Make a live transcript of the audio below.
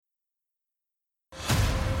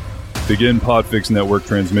Begin Podfix Network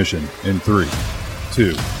transmission in 3,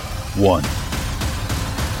 2, 1.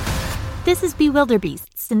 This is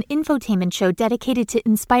Bewilderbeasts, an infotainment show dedicated to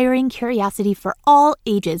inspiring curiosity for all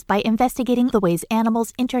ages by investigating the ways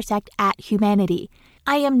animals intersect at humanity.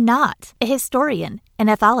 I am not a historian, an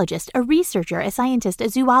ethologist, a researcher, a scientist, a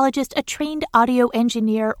zoologist, a trained audio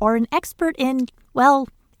engineer, or an expert in, well,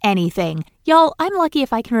 anything. Y'all, I'm lucky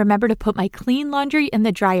if I can remember to put my clean laundry in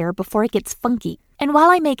the dryer before it gets funky. And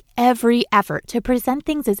while I make every effort to present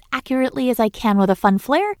things as accurately as I can with a fun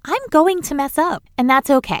flair, I'm going to mess up. And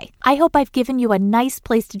that's okay. I hope I've given you a nice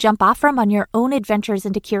place to jump off from on your own adventures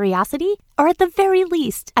into curiosity, or at the very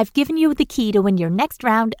least, I've given you the key to win your next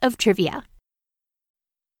round of trivia.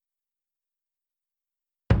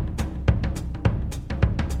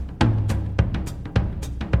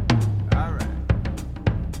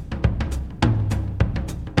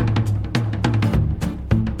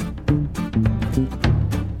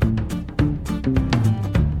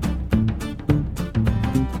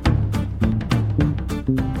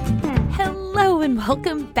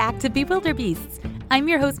 Welcome back to Bewilderbeasts. I'm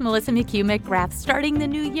your host, Melissa McHugh McGrath, starting the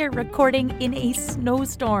new year recording in a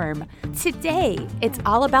snowstorm. Today, it's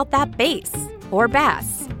all about that bass, or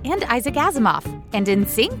bass, and Isaac Asimov. And in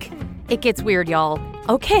sync, it gets weird, y'all.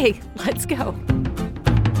 Okay, let's go.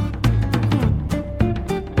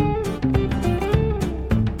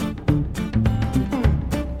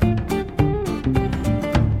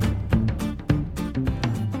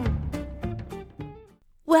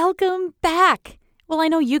 Welcome back. Well, I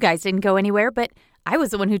know you guys didn't go anywhere, but I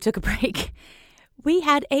was the one who took a break. We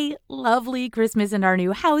had a lovely Christmas in our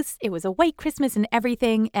new house. It was a white Christmas and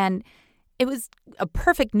everything, and it was a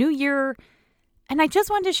perfect new year. And I just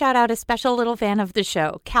wanted to shout out a special little fan of the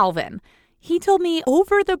show, Calvin. He told me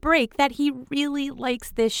over the break that he really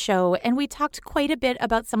likes this show, and we talked quite a bit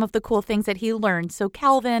about some of the cool things that he learned. So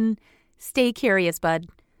Calvin, stay curious, bud.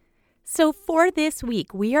 So for this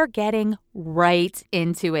week, we are getting right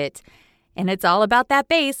into it. And it's all about that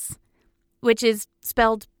bass, which is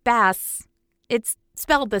spelled bass. It's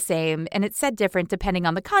spelled the same, and it's said different depending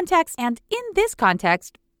on the context. And in this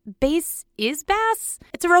context, bass is bass.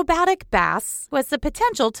 It's a robotic bass who has the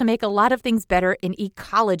potential to make a lot of things better in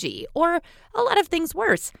ecology, or a lot of things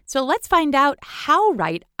worse. So let's find out how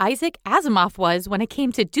right Isaac Asimov was when it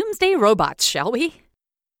came to doomsday robots, shall we?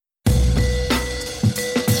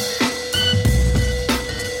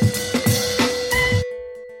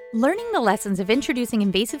 Learning the lessons of introducing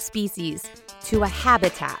invasive species to a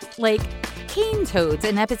habitat, like cane toads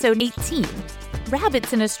in episode 18,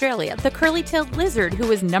 rabbits in Australia, the curly-tailed lizard who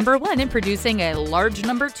was number 1 in producing a large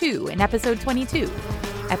number 2 in episode 22,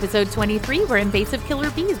 episode 23 where invasive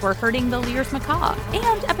killer bees were hurting the Lear's macaw,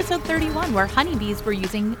 and episode 31 where honeybees were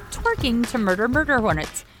using twerking to murder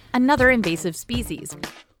hornets, another invasive species.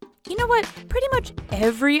 You know what? Pretty much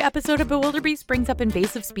every episode of Bewilderbeast brings up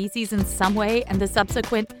invasive species in some way, and the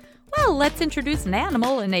subsequent, well, let's introduce an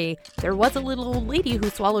animal in a there was a little old lady who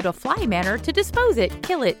swallowed a fly manner to dispose it,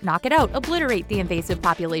 kill it, knock it out, obliterate the invasive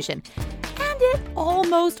population. And it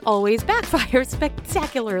almost always backfires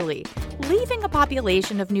spectacularly, leaving a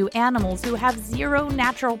population of new animals who have zero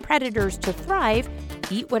natural predators to thrive,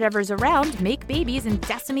 eat whatever's around, make babies, and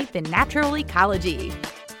decimate the natural ecology.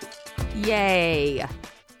 Yay!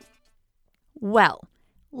 Well,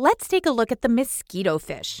 let's take a look at the mosquito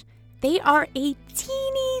fish. They are a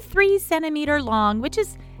teeny 3 centimeter long, which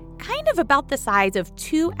is kind of about the size of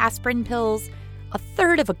 2 aspirin pills, a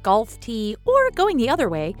third of a golf tee, or going the other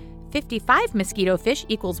way, 55 mosquito fish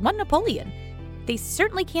equals 1 Napoleon. They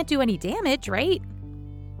certainly can't do any damage, right?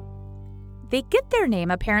 They get their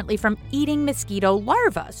name apparently from eating mosquito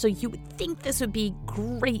larvae, so you would think this would be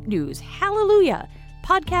great news. Hallelujah!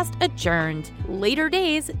 Podcast adjourned. Later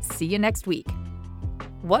days. See you next week.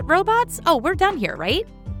 What robots? Oh, we're done here, right?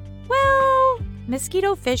 Well,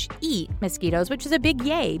 mosquito fish eat mosquitoes, which is a big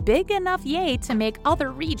yay. Big enough yay to make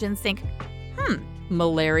other regions think,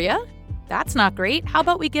 malaria? That's not great. How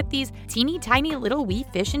about we get these teeny tiny little wee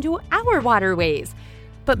fish into our waterways?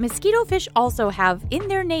 But mosquito fish also have in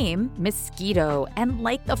their name mosquito, and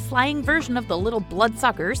like the flying version of the little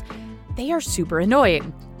bloodsuckers, they are super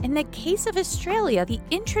annoying. In the case of Australia, the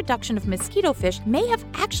introduction of mosquito fish may have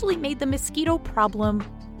actually made the mosquito problem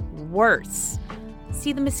worse.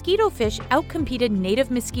 See, the mosquito fish outcompeted native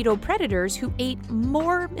mosquito predators who ate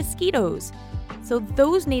more mosquitoes. So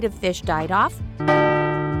those native fish died off.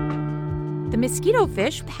 The mosquito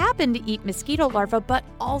fish happened to eat mosquito larvae, but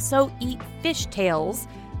also eat fish tails,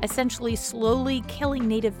 essentially slowly killing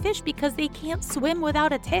native fish because they can't swim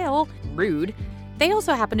without a tail. Rude. They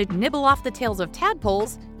also happen to nibble off the tails of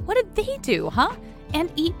tadpoles. What did they do, huh?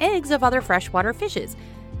 And eat eggs of other freshwater fishes.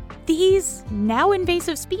 These now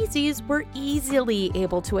invasive species were easily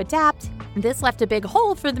able to adapt. This left a big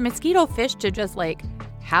hole for the mosquito fish to just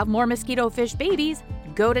have more mosquito fish babies,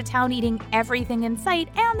 go to town eating everything in sight,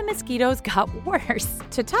 and the mosquitoes got worse.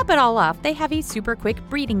 To top it all off, they have a super quick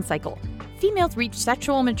breeding cycle. Females reach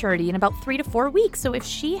sexual maturity in about 3 to 4 weeks, so if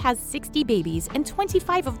she has 60 babies and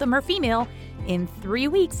 25 of them are female, in 3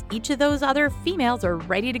 weeks, each of those other females are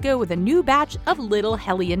ready to go with a new batch of little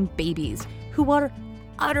hellion babies who are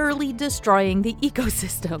utterly destroying the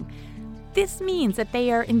ecosystem. This means that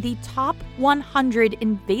they are in the top 100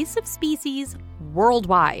 invasive species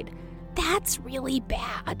worldwide. That's really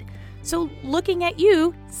bad. So looking at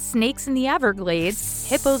you, snakes in the Everglades,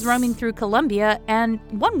 hippos roaming through Colombia, and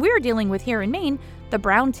one we're dealing with here in Maine, the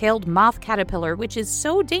brown-tailed moth caterpillar, which is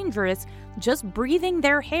so dangerous, just breathing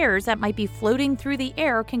their hairs that might be floating through the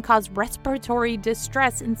air can cause respiratory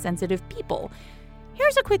distress in sensitive people.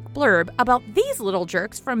 Here's a quick blurb about these little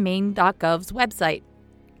jerks from Maine.gov's website.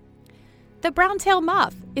 The brown-tailed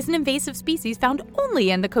moth is an invasive species found only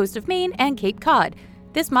in the coast of Maine and Cape Cod.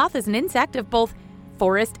 This moth is an insect of both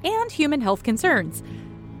forest and human health concerns.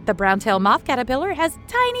 The brown-tailed moth caterpillar has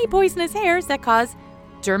tiny poisonous hairs that cause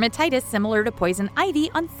dermatitis similar to poison ivy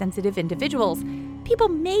on sensitive individuals. People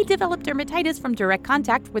may develop dermatitis from direct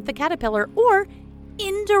contact with the caterpillar or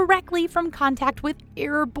indirectly from contact with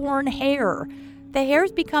airborne hair. The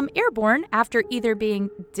hairs become airborne after either being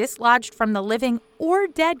dislodged from the living or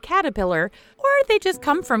dead caterpillar, or they just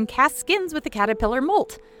come from cast skins with the caterpillar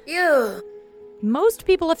molt. Ew. Most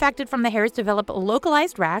people affected from the hairs develop a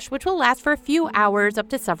localized rash, which will last for a few hours up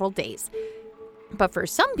to several days. But for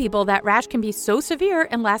some people, that rash can be so severe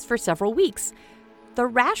and last for several weeks. The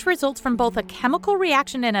rash results from both a chemical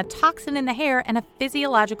reaction in a toxin in the hair and a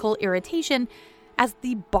physiological irritation as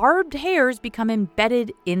the barbed hairs become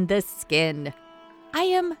embedded in the skin. I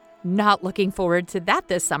am not looking forward to that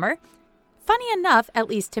this summer. Funny enough, at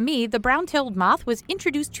least to me, the brown-tailed moth was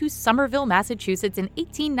introduced to Somerville, Massachusetts in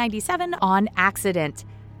 1897 on accident.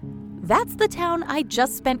 That's the town I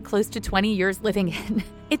just spent close to 20 years living in.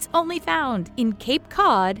 It's only found in Cape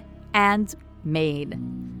Cod and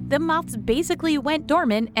Maine. The moths basically went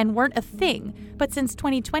dormant and weren't a thing, but since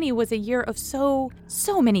 2020 was a year of so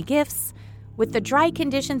many gifts, with the dry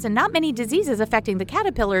conditions and not many diseases affecting the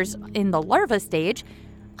caterpillars in the larva stage,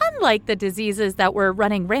 unlike the diseases that were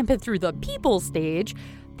running rampant through the people stage,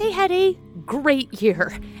 they had a great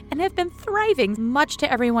year and have been thriving much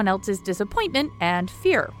to everyone else's disappointment and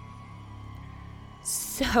fear.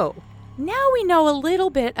 So, now we know a little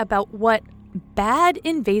bit about what bad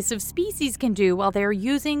invasive species can do while they're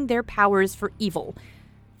using their powers for evil,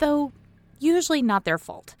 though usually not their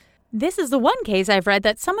fault. This is the one case I've read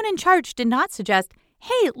that someone in charge did not suggest,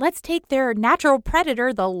 hey, let's take their natural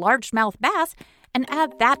predator, the largemouth bass, and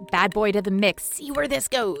add that bad boy to the mix. See where this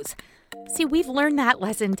goes. See, we've learned that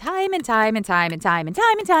lesson time and time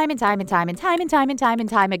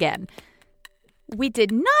again. We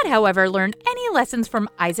did not, however, learn any lessons from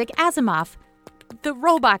Isaac Asimov, the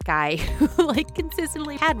robot guy who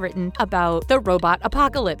consistently had written about the robot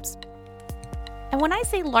apocalypse. And when I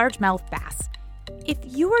say largemouth bass, if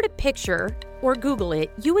you were to picture or Google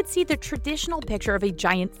it, you would see the traditional picture of a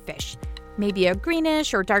giant fish. Maybe a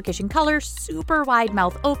greenish or darkish in color, super wide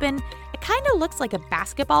mouth open. It kind of looks like a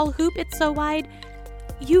basketball hoop, it's so wide.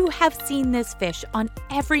 You have seen this fish on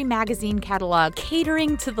every magazine catalog,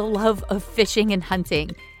 catering to the love of fishing and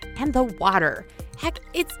hunting and the water. Heck,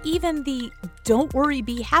 it's even the don't worry,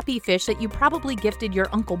 be happy fish that you probably gifted your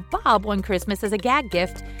Uncle Bob one Christmas as a gag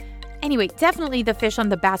gift. Anyway, definitely the fish on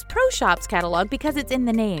the Bass Pro Shops catalog because it's in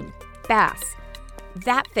the name. Bass.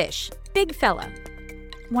 That fish. Big fella.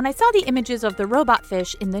 When I saw the images of the robot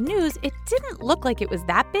fish in the news, it didn't look like it was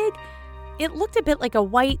that big. It looked a bit like a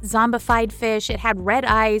white, zombified fish. It had red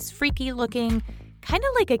eyes, freaky looking, kind of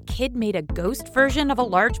like a kid made a ghost version of a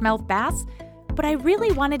largemouth bass. But I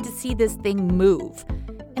really wanted to see this thing move.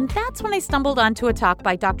 And that's when I stumbled onto a talk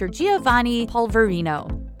by Dr. Giovanni Polverino,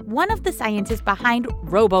 one of the scientists behind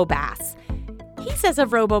RoboBass. He says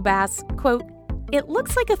of RoboBass, quote, "It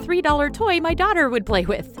looks like a $3 toy my daughter would play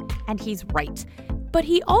with." And he's right. But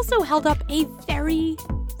he also held up a very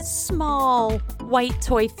small white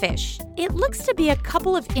toy fish. It looks to be a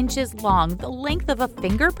couple of inches long, the length of a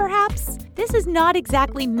finger perhaps. This is not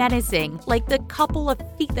exactly menacing like the couple of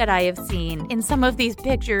feet that I have seen in some of these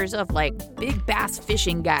pictures of big bass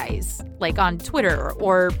fishing guys, on Twitter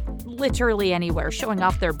or literally anywhere showing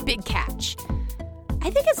off their big catch. I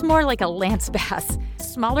think it's more like a lance bass,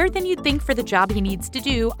 smaller than you'd think for the job he needs to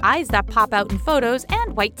do, eyes that pop out in photos,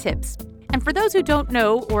 and white tips. And for those who don't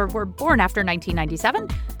know or were born after 1997,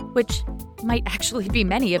 which might actually be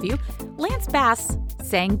many of you, lance bass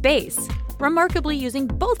sang bass, remarkably using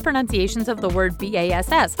both pronunciations of the word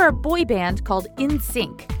BASS for a boy band called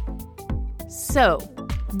NSYNC. So,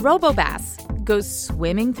 Robobass goes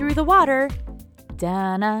swimming through the water.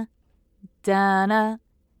 Dana, Dana,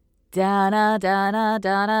 Dana, Dana,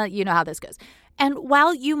 Dana. You know how this goes. And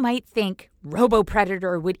while you might think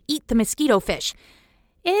Robopredator would eat the mosquito fish,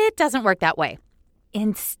 it doesn't work that way.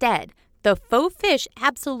 Instead, the faux fish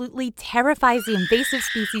absolutely terrifies the invasive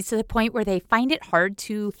species to the point where they find it hard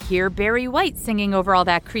to hear Barry White singing over all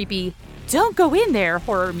that creepy, "Don't go in there"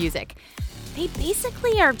 horror music. They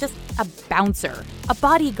basically are just a bouncer, a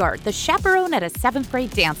bodyguard, the chaperone at a 7th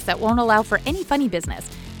grade dance that won't allow for any funny business.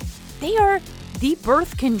 They are the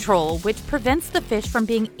birth control, which prevents the fish from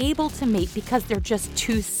being able to mate because they're just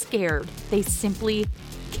too scared. They simply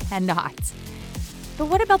cannot. But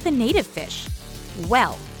what about the native fish?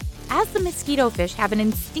 Well, as the mosquito fish have an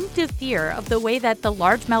instinctive fear of the way that the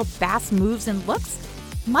largemouth bass moves and looks,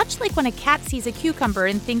 much like when a cat sees a cucumber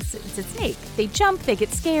and thinks it's a snake. They jump, they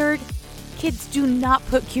get scared. Kids, do not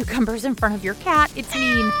put cucumbers in front of your cat. It's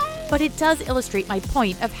mean. But it does illustrate my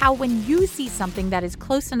point of how when you see something that is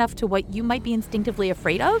close enough to what you might be instinctively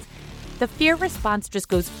afraid of, the fear response just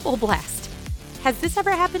goes full blast. Has this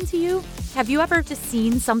ever happened to you? Have you ever just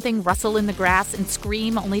seen something rustle in the grass and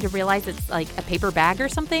scream only to realize it's like a paper bag or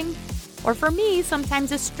something? Or for me,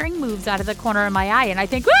 sometimes a string moves out of the corner of my eye and I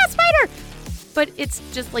think, "Ah, spider!" But it's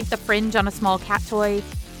just like the fringe on a small cat toy.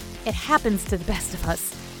 It happens to the best of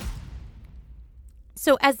us.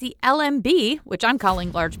 So as the LMB, which I'm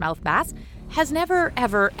calling largemouth bass, has never,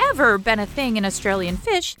 ever, ever been a thing in Australian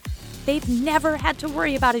fish, they've never had to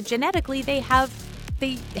worry about it genetically. They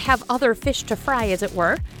have other fish to fry, as it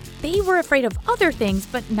were. They were afraid of other things,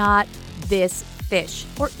 but not this fish,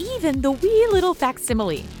 or even the wee little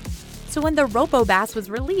facsimile. So when the Robobass was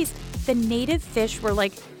released, the native fish were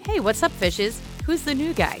like, "Hey, what's up, fishes? Who's the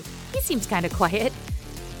new guy? He seems kind of quiet."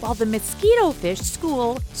 While the mosquito fish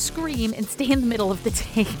school, scream, and stay in the middle of the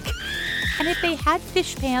tank. And if they had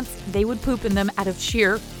fish pants, they would poop in them out of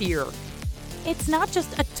sheer fear. It's not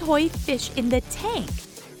just a toy fish in the tank.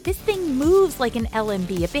 This thing moves like an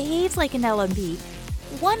LMB. It behaves like an LMB.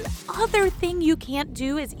 One other thing you can't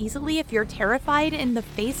do as easily if you're terrified in the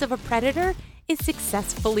face of a predator is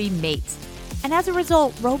successfully mate. And as a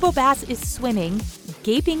result, Robobass is swimming,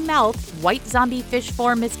 gaping mouth, white zombie fish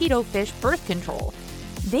form mosquito fish birth control.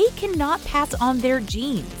 They cannot pass on their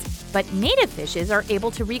genes, but native fishes are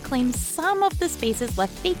able to reclaim some of the spaces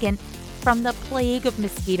left vacant from the plague of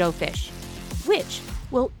mosquito fish, which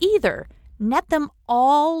will either net them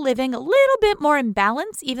all living a little bit more in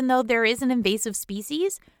balance, even though there is an invasive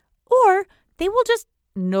species, or they will just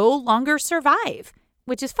no longer survive,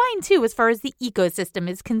 which is fine too as far as the ecosystem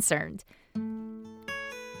is concerned.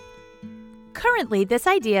 Currently, this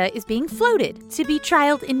idea is being floated to be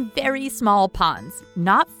trialed in very small ponds,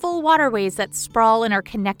 not full waterways that sprawl and are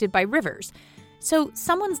connected by rivers. So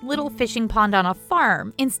someone's little fishing pond on a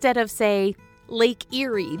farm instead of, say, Lake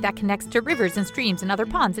Erie that connects to rivers and streams and other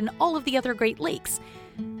ponds and all of the other Great Lakes.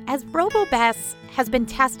 As Robobass has been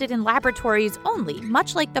tested in laboratories only,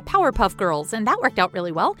 much like the Powerpuff Girls, and that worked out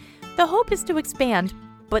really well, the hope is to expand,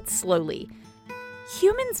 but slowly.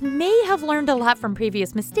 Humans may have learned a lot from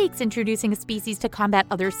previous mistakes introducing a species to combat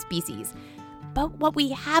other species. But what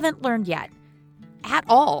we haven't learned yet, at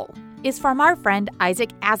all, is from our friend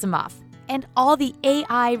Isaac Asimov and all the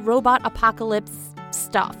AI robot apocalypse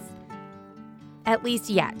stuff. At least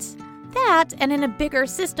yet. That, and in a bigger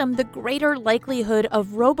system, the greater likelihood of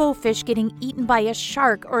robofish getting eaten by a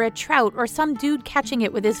shark or a trout or some dude catching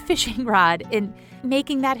it with his fishing rod and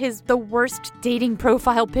making that the worst dating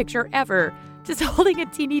profile picture ever. Just holding a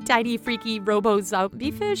teeny tiny freaky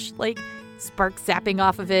robo-zombie fish, like sparks zapping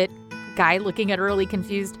off of it, guy looking at her really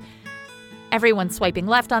confused. Everyone's swiping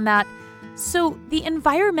left on that. So the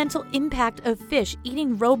environmental impact of fish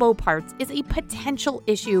eating robo parts is a potential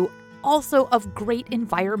issue, also of great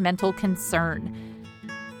environmental concern.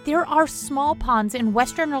 There are small ponds in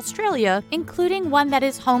Western Australia, including one that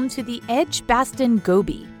is home to the Edgbaston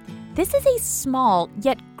goby. This is a small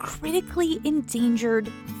yet critically endangered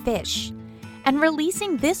fish. And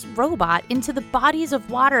releasing this robot into the bodies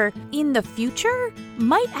of water in the future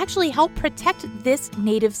might actually help protect this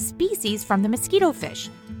native species from the mosquito fish.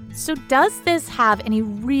 So does this have any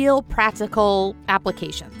real practical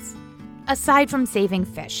applications, aside from saving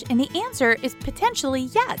fish? And the answer is potentially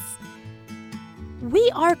yes.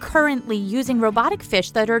 We are currently using robotic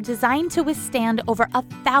fish that are designed to withstand over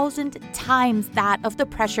 1,000 times that of the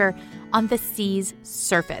pressure on the sea's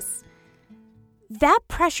surface. That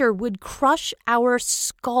pressure would crush our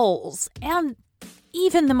skulls, and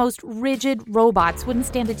even the most rigid robots wouldn't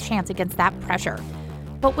stand a chance against that pressure.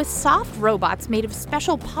 but with soft robots made of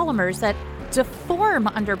special polymers that deform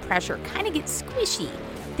under pressure, kind of get squishy.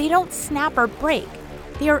 They don't snap or break.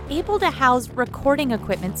 They are able to house recording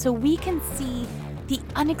equipment so we can see the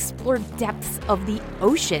unexplored depths of the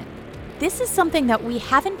ocean. This is something that we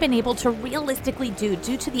haven't been able to realistically do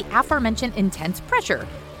due to the aforementioned intense pressure,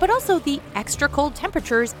 but also the extra cold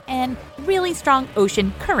temperatures and really strong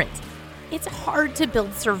ocean current. It's hard to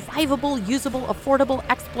build survivable, usable, affordable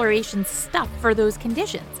exploration stuff for those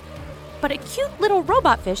conditions. But a cute little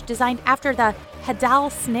robot fish designed after the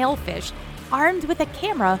Hadal snailfish, armed with a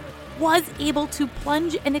camera, was able to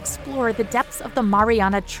plunge and explore the depths of the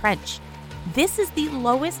Mariana Trench. This is the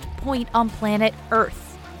lowest point on planet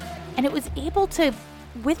Earth, and it was able to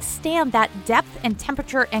withstand that depth and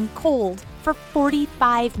temperature and cold for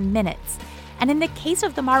 45 minutes. And in the case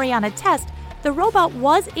of the Mariana test, the robot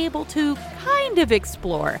was able to kind of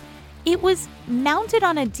explore. It was mounted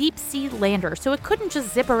on a deep sea lander, so it couldn't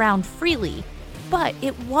just zip around freely, but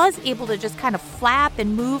it was able to just kind of flap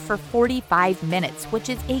and move for 45 minutes, which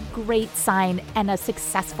is a great sign and a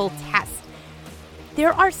successful test.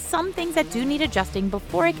 There are some things that do need adjusting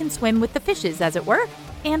before it can swim with the fishes, as it were,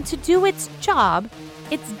 and to do its job,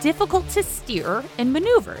 it's difficult to steer and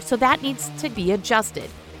maneuver, so that needs to be adjusted.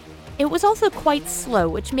 It was also quite slow,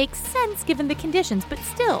 which makes sense given the conditions, but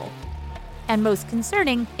still. And most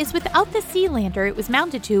concerning is without the sea lander it was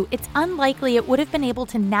mounted to, it's unlikely it would have been able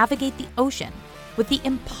to navigate the ocean with the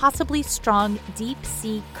impossibly strong deep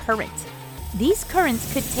sea current. These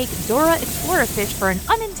currents could take Dora Explorer fish for an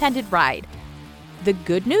unintended ride. The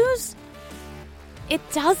good news? It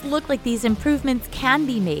does look like these improvements can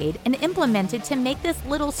be made and implemented to make this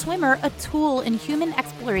little swimmer a tool in human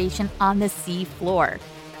exploration on the sea floor.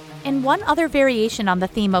 And one other variation on the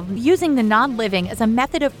theme of using the non-living as a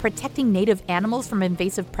method of protecting native animals from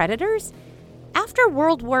invasive predators, after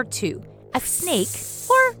World War II, a snake,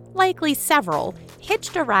 or likely several,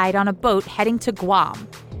 hitched a ride on a boat heading to Guam.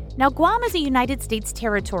 Now, Guam is a United States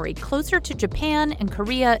territory closer to Japan and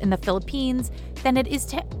Korea and the Philippines than it is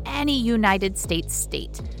to any United States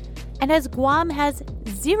state. And as Guam has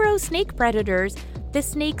zero snake predators, the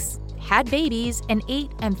snakes had babies and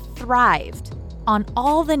ate and thrived on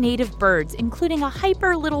all the native birds, including a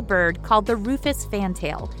hyper little bird called the rufous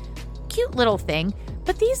fantail. Cute little thing,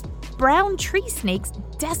 but these brown tree snakes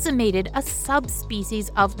decimated a subspecies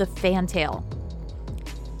of the fantail.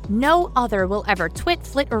 No other will ever twit,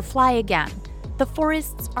 flit, or fly again. The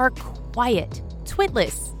forests are quiet,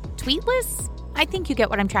 twitless. Tweetless? I think you get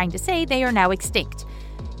what I'm trying to say. They are now extinct.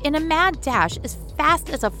 In a mad dash, as fast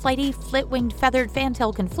as a flighty, flit-winged, feathered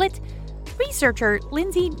fantail can flit, researcher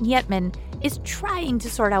Lindsay Nietman is trying to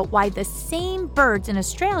sort out why the same birds in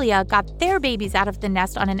Australia got their babies out of the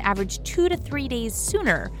nest on an average 2 to 3 days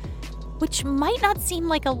sooner, which might not seem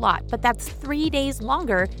like a lot, but that's 3 days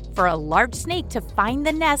longer for a large snake to find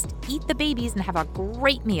the nest, eat the babies, and have a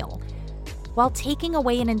great meal, while taking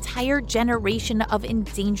away an entire generation of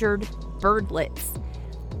endangered birdlets.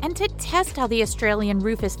 And to test how the Australian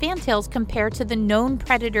rufous fantails compare to the known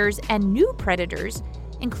predators and new predators,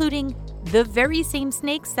 including the very same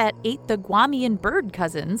snakes that ate the Guamian bird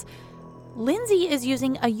cousins, Lindsay is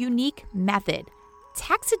using a unique method: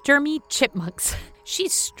 taxidermy chipmunks. She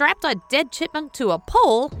strapped a dead chipmunk to a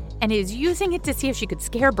pole and is using it to see if she could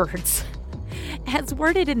scare birds. As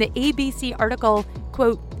worded in the ABC article,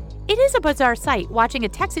 quote, "It is a bizarre sight watching a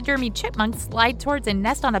taxidermy chipmunk slide towards a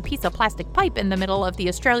nest on a piece of plastic pipe in the middle of the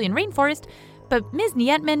Australian rainforest, but Ms.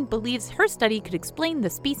 Nietman believes her study could explain the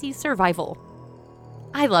species' survival."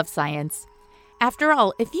 I love science. After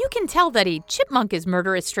all, if you can tell that a chipmunk is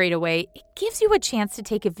murderous straight away, it gives you a chance to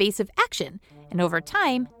take evasive action, and over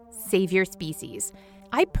time, save your species.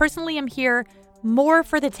 I personally am here more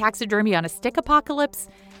for the taxidermy on a stick apocalypse.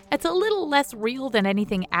 It's a little less real than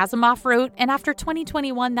anything Asimov wrote, and after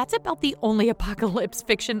 2021, that's about the only apocalypse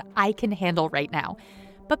fiction I can handle right now.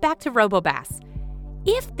 But back to Robobass.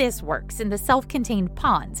 If this works in the self-contained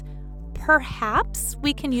ponds, perhaps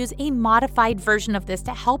we can use a modified version of this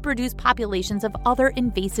to help reduce populations of other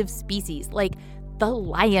invasive species, like the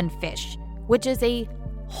lionfish, which is a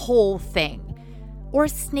whole thing, or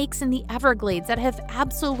snakes in the Everglades that have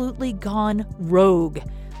absolutely gone rogue.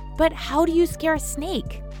 But how do you scare a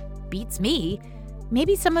snake? Beats me.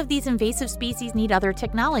 Maybe some of these invasive species need other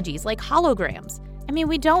technologies, like holograms. I mean,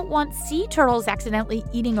 we don't want sea turtles accidentally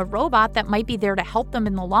eating a robot that might be there to help them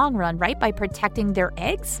in the long run, right, by protecting their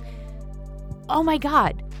eggs? Oh my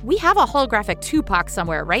God, we have a holographic Tupac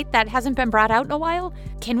somewhere, right? That hasn't been brought out in a while.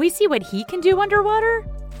 Can we see what he can do underwater?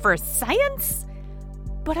 For science?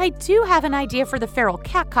 But I do have an idea for the feral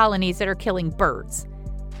cat colonies that are killing birds.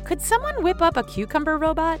 Could someone whip up a cucumber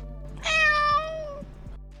robot?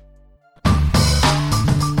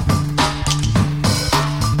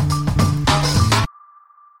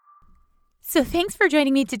 So thanks for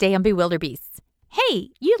joining me today on Bewilderbeasts. Hey,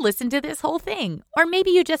 you listened to this whole thing, or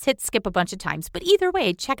maybe you just hit skip a bunch of times, but either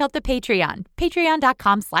way, check out the Patreon,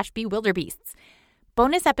 patreon.com/bewilderbeasts.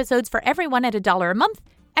 Bonus episodes for everyone at $1 a month,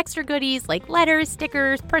 extra goodies like letters,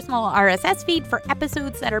 stickers, personal RSS feed for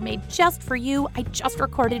episodes that are made just for you. I just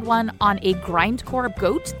recorded one on a grindcore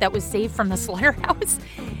goat that was saved from the slaughterhouse.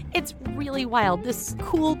 It's really wild. This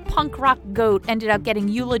cool punk rock goat ended up getting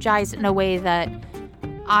eulogized in a way that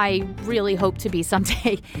I really hope to be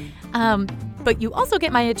someday. But you also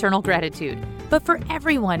get my eternal gratitude. But for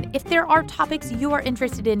everyone, if there are topics you are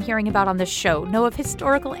interested in hearing about on this show, know of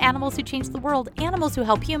historical animals who changed the world, animals who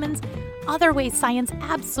help humans, other ways science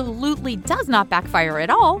absolutely does not backfire at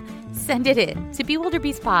all, send it in to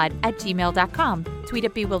bewilderbeastpod@gmail.com. Tweet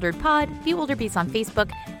at bewilderedpod, Bewilderbeast on Facebook,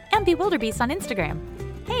 and Bewilderbeast on Instagram.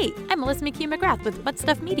 Hey, I'm Melissa McHugh-McGrath with What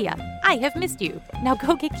Stuff Media. I have missed you. Now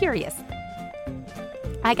go get curious.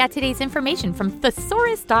 I got today's information from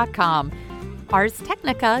thesaurus.com,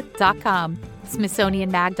 arstechnica.com,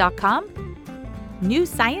 smithsonianmag.com,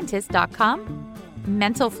 newscientist.com,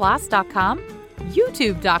 mentalfloss.com,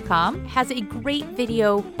 youtube.com has a great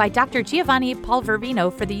video by Dr. Giovanni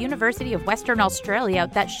Polverino for the University of Western Australia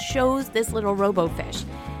that shows this little robofish.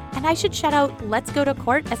 And I should shout out Let's Go to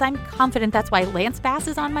Court, as I'm confident that's why Lance Bass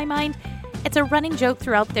is on my mind. It's a running joke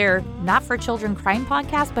throughout their Not for Children crime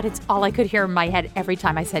podcast, but it's all I could hear in my head every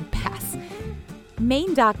time I said pass.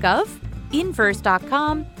 Maine.gov,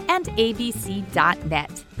 Inverse.com, and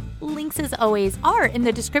ABC.net. Links, as always, are in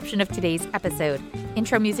the description of today's episode.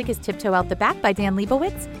 Intro music is Tiptoe Out the Back by Dan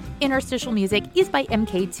Leibowitz. Interstitial music is by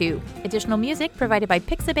MK2. Additional music provided by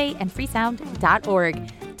Pixabay and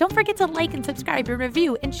freesound.org. Don't forget to like and subscribe and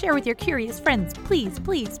review and share with your curious friends. Please,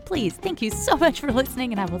 please, please. Thank you so much for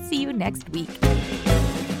listening, and I will see you next week.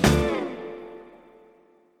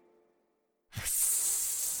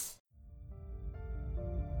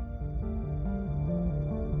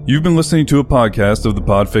 You've been listening to a podcast of the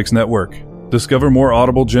Podfix Network. Discover more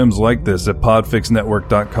audible gems like this at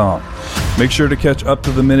podfixnetwork.com. Make sure to catch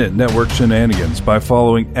up-to-the-minute network shenanigans by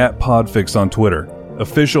following @Podfix on Twitter,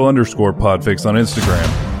 official_Podfix on Instagram,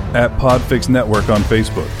 @Podfix Network on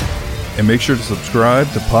Facebook. And make sure to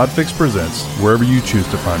subscribe to Podfix Presents wherever you choose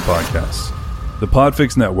to find podcasts. The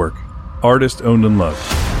Podfix Network, artist owned and loved.